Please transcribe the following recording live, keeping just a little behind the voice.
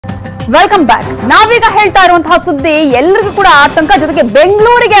Welcome back. ನಾವೀಗ ಹೇಳ್ತಾ ಇರುವಂತಹ ಸುದ್ದಿ ಎಲ್ಲರಿಗೂ ಕೂಡ ಆತಂಕ, ಜೊತೆಗೆ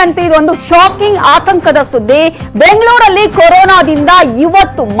ಬೆಂಗಳೂರಿಗೆ ಅಂತ ಇದೊಂದು ಶಾಕಿಂಗ್ ಆತಂಕದ ಸುದ್ದಿ. ಬೆಂಗಳೂರಲ್ಲಿ ಕೊರೋನಾದಿಂದ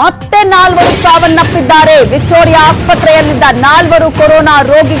ಇವತ್ತು ಮತ್ತೆ 4 ಸಾವನ್ನಪ್ಪಿದ್ದಾರೆ. ವಿಕ್ಟೋರಿಯಾ ಆಸ್ಪತ್ರೆಯಲ್ಲಿದ್ದ 4 ಕೊರೋನಾ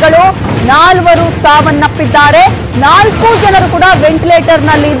ರೋಗಿಗಳು 4 ಸಾವನ್ನಪ್ಪಿದ್ದಾರೆ. 4 ಜನರು ಕೂಡ ವೆಂಟಿಲೇಟರ್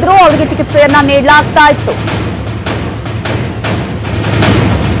ನಲ್ಲಿ ಇದ್ರು, ಅವರಿಗೆ ಚಿಕಿತ್ಸೆಯನ್ನ ನೀಡಲಾಗ್ತಾ ಇತ್ತು.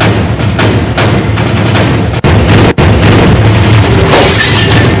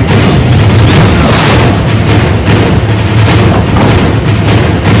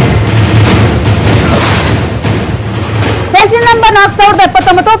 Patient number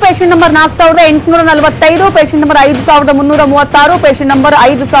 4079, patient number 4845, patient number 5336, patient number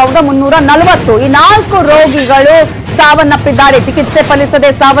 5340. ಈ 4 ರೋಗಿಗಳು ಸಾವನ್ನಪ್ಪಿದ್ದಾರೆ. ಚಿಕಿತ್ಸೆ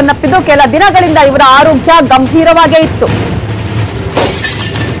ಫಲಿಸದೆ ಸಾವನ್ನಪ್ಪಿದ್ದು ಕೆಲ ದಿನಗಳಿಂದ ಇವರ ಆರೋಗ್ಯ ಗಂಭೀರವಾಗೇ ಇತ್ತು.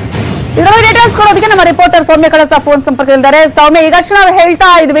 ಇದರ ಡೀಟೇಲ್ಸ್ ಕೊಡೋದಕ್ಕೆ ನಮ್ಮ ರಿಪೋರ್ಟರ್ ಸೌಮ್ಯ ಕಳಸ ಫೋನ್ ಸಂಪರ್ಕದಲ್ಲಿದ್ದಾರೆ. ಸೌಮ್ಯ, ಈಗಷ್ಟು ನಾವು ಹೇಳ್ತಾ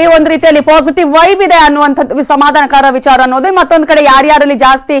ಇದ್ವಿ ಒಂದು ರೀತಿಯಲ್ಲಿ ಪಾಸಿಟಿವ್ ವೈಬ್ ಇದೆ ಅನ್ನುವಂಥದ್ದು ಸಮಾಧಾನಕಾರ ವಿಚಾರ ಅನ್ನೋದು. ಮತ್ತೊಂದು ಕಡೆ ಯಾರ್ಯಾರಲ್ಲಿ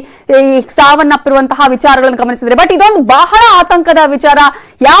ಜಾಸ್ತಿ ಸಾವನ್ನಪ್ಪಿರುವಂತಹ ವಿಚಾರಗಳನ್ನು ಗಮನಿಸಿದ್ರೆ, ಬಟ್ ಇದೊಂದು ಬಹಳ ಆತಂಕದ ವಿಚಾರ.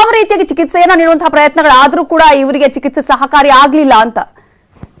 ಯಾವ ರೀತಿಯಾಗಿ ಚಿಕಿತ್ಸೆಯನ್ನ ನೀಡುವಂತಹ ಪ್ರಯತ್ನಗಳಾದ್ರೂ ಕೂಡ ಇವರಿಗೆ ಚಿಕಿತ್ಸೆ ಸಹಕಾರಿ ಆಗ್ಲಿಲ್ಲ ಅಂತ.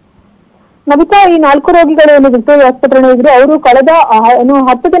 ನಮಿತಾ, ಈ 4 ರೋಗಿಗಳು ಏನು ವಿಕ್ಟೋರಿಯಾ ಆಸ್ಪತ್ರೆ ಇದ್ರು, ಅವರು ಕಳೆದ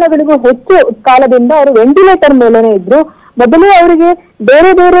 10 ದಿನಗಳಿಗೂ ಹೆಚ್ಚು ಕಾಲದಿಂದ ಅವರು ವೆಂಟಿಲೇಟರ್ ಮೇಲೇನೆ ಇದ್ರು. ಮೊದಲು ಅವರಿಗೆ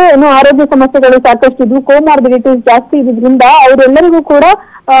ಬೇರೆ ಬೇರೆ ಆರೋಗ್ಯ ಸಮಸ್ಯೆಗಳು ಸಾಕಷ್ಟು ಇದ್ವು, ಕೋಮಾರ್ಬಿಡಿಟೀಸ್ ಜಾಸ್ತಿ ಇದ್ರಿಂದ ಅವರೆಲ್ಲರಿಗೂ ಕೂಡ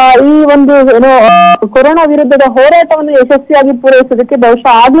ಈ ಒಂದು ಕೊರೋನಾ ವಿರುದ್ಧದ ಹೋರಾಟವನ್ನು ಯಶಸ್ವಿಯಾಗಿ ಪೂರೈಸೋದಕ್ಕೆ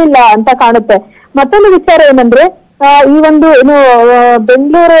ಬಹುಶಃ ಆಗ್ಲಿಲ್ಲ ಅಂತ ಕಾಣುತ್ತೆ. ಮತ್ತೊಂದು ವಿಚಾರ ಏನಂದ್ರೆ, ಈ ಒಂದು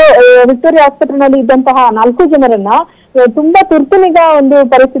ಬೆಂಗಳೂರು ವಿಕ್ಟೋರಿಯಾ ಆಸ್ಪತ್ರೆಯಲ್ಲಿ ಇದ್ದಂತಹ 4 ಜನರನ್ನ ತುಂಬಾ ತುರ್ತುನಿಗಾ ಒಂದು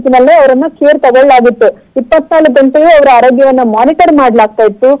ಪರಿಸ್ಥಿತಿನಲ್ಲೇ ಅವರನ್ನ ಕೇರ್ ತಗೊಳ್ಳಲಾಗಿತ್ತು. 24 ಗಂಟೆಯೂ ಅವರ ಆರೋಗ್ಯವನ್ನ ಮಾನಿಟರ್ ಮಾಡ್ಲಾಗ್ತಾ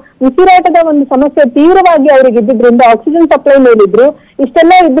ಇತ್ತು. ಉಸಿರಾಟದ ಒಂದು ಸಮಸ್ಯೆ ತೀವ್ರವಾಗಿ ಅವ್ರಿಗೆ ಇದ್ದಿದ್ರಿಂದ ಆಕ್ಸಿಜನ್ ಸಪ್ಲೈ ಮೇಲಿದ್ರು.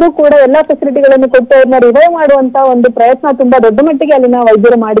 ಇಷ್ಟೆಲ್ಲ ಇದ್ರೂ ಕೂಡ ಎಲ್ಲಾ ಫೆಸಿಲಿಟಿಗಳನ್ನು ಕೊಟ್ಟು ಅವ್ರನ್ನ ರಿವೈವ್ ಮಾಡುವಂತ ಒಂದು ಪ್ರಯತ್ನ ತುಂಬಾ ದೊಡ್ಡ ಮಟ್ಟಿಗೆ ಅಲ್ಲಿನ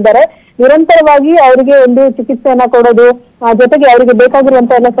ವೈದ್ಯರು ಮಾಡಿದ್ದಾರೆ. ನಿರಂತರವಾಗಿ ಅವರಿಗೆ ಒಂದು ಚಿಕಿತ್ಸೆಯನ್ನ ಕೊಡೋದು, ಜೊತೆಗೆ ಅವರಿಗೆ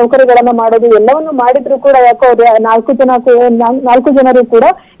ಬೇಕಾಗಿರುವಂತ ಎಲ್ಲ ಸೌಕರ್ಯಗಳನ್ನ ಮಾಡೋದು ಎಲ್ಲವನ್ನು ಮಾಡಿದ್ರು ಕೂಡ ಯಾಕೋ ಅವ್ರ 4 ಜನರು ಕೂಡ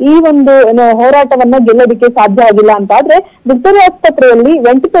ಈ ಒಂದು ಹೋರಾಟವನ್ನ ಗೆಲ್ಲೋದಕ್ಕೆ ಸಾಧ್ಯ ಆಗಿಲ್ಲ ಅಂತ. ಆದ್ರೆ ವಿಕ್ಟೋರಿಯಾ ಆಸ್ಪತ್ರೆಯಲ್ಲಿ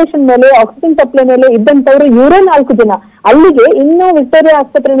ವೆಂಟಿಲೇಷನ್ ಮೇಲೆ, ಆಕ್ಸಿಜನ್ ಸಪ್ಲೈ ಮೇಲೆ ಇದ್ದಂತವ್ರು ಇವರೇ 4 ಜನ. ಅಲ್ಲಿಗೆ ಇನ್ನು ವಿಕ್ಟೋರಿಯಾ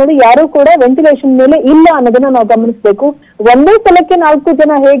ಆಸ್ಪತ್ರೆಯಲ್ಲಿ ಯಾರು ಕೂಡ ವೆಂಟಿಲೇಷನ್ ಮೇಲೆ ಇಲ್ಲ ಅನ್ನೋದನ್ನ ನಾವು ಗಮನಿಸಬೇಕು. ಒಂದೇ ಸಲಕ್ಕೆ 4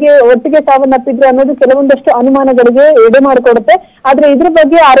 ಜನ ಹೇಗೆ ಒಟ್ಟಿಗೆ ಸಾವನ್ನಪ್ಪಿದ್ರು ಅನ್ನೋದು ಕೆಲವೊಂದಷ್ಟು ಅನುಮಾನಗಳಿಗೆ ಎಡೆ ಮಾಡಿಕೊಡುತ್ತೆ. ಆದ್ರೆ ಇದ್ರ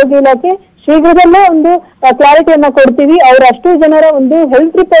ಬಗ್ಗೆ ಆರೋಗ್ಯ ಇಲಾಖೆ ಶೀಘ್ರದಲ್ಲೇ ಒಂದು ಕ್ಲಾರಿಟಿಯನ್ನ ಕೊಡ್ತೀವಿ, ಅವ್ರ ಅಷ್ಟು ಜನರ ಒಂದು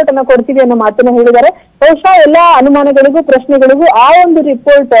ಹೆಲ್ತ್ ರಿಪೋರ್ಟ್ ಅನ್ನ ಕೊಡ್ತೀವಿ ಅನ್ನೋ ಮಾತನ್ನ ಹೇಳಿದ್ದಾರೆ. ಬಹುಶಃ ಎಲ್ಲಾ ಅನುಮಾನಗಳಿಗೂ ಪ್ರಶ್ನೆಗಳಿಗೂ ಆ ಒಂದು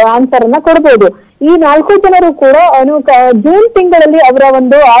ರಿಪೋರ್ಟ್ ಆನ್ಸರ್ ಅನ್ನ ಕೊಡಬಹುದು. ಈ 4 ಜನರು ಕೂಡ ಜೂನ್ ತಿಂಗಳಲ್ಲಿ ಅವರ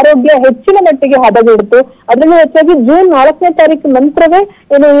ಒಂದು ಆರೋಗ್ಯ ಹೆಚ್ಚಿನ ಮಟ್ಟಿಗೆ ಹದಗೆಡ್ತು. ಅದರಲ್ಲೂ ಹೆಚ್ಚಾಗಿ ಜೂನ್ 4ನೇ ತಾರೀಕು ನಂತರವೇ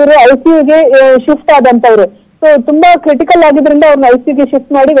ಇವರು ಐಸಿಯುಗೆ ಶಿಫ್ಟ್ ಆದಂತವ್ರು. ಸೊ ತುಂಬಾ ಕ್ರಿಟಿಕಲ್ ಆಗಿದ್ರಿಂದ ಅವ್ರನ್ನ ಐಸಿಯುಗೆ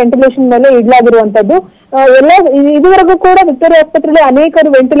ಶಿಫ್ಟ್ ಮಾಡಿ ವೆಂಟಿಲೇಷನ್ ಮೇಲೆ ಇಡ್ಲಾಗಿರುವಂತದ್ದು. ಎಲ್ಲ ಇದುವರೆಗೂ ಕೂಡ ವಿಕ್ಟೋರಿಯಾ ಆಸ್ಪತ್ರೆಯಲ್ಲಿ ಅನೇಕರು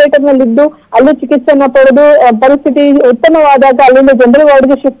ವೆಂಟಿಲೇಟರ್ ನಲ್ಲಿದ್ದು ಅಲ್ಲಿ ಚಿಕಿತ್ಸೆಯನ್ನ ಪಡೆದು ಪರಿಸ್ಥಿತಿ ಉತ್ತಮವಾದಾಗ ಅಲ್ಲಿಂದ ಜನರಲ್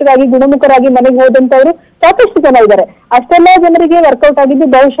ವಾರ್ಡ್ಗೆ ಶಿಫ್ಟ್ ಆಗಿ ಗುಣಮುಖರಾಗಿ ಮನೆಗೆ ಹೋದಂತವ್ರು ಸಾಕಷ್ಟು ಜನ ಇದ್ದಾರೆ. ಅಷ್ಟೆಲ್ಲ ಜನರಿಗೆ ವರ್ಕೌಟ್ ಆಗಿದ್ದು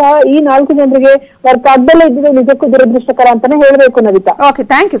ಬಹುಶಃ ಈ 4 ಜನರಿಗೆ ವರ್ಕ್ ಆಗ್ದಲ್ಲೇ ಇದ್ದಿದ್ದು ನಿಜಕ್ಕೂ ದುರದೃಷ್ಟಕರ ಅಂತಾನೆ ಹೇಳ್ಬೇಕು Navita. Okay,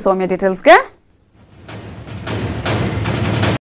 thank you Soumya ಡೀಟೇಲ್ಸ್ಗೆ.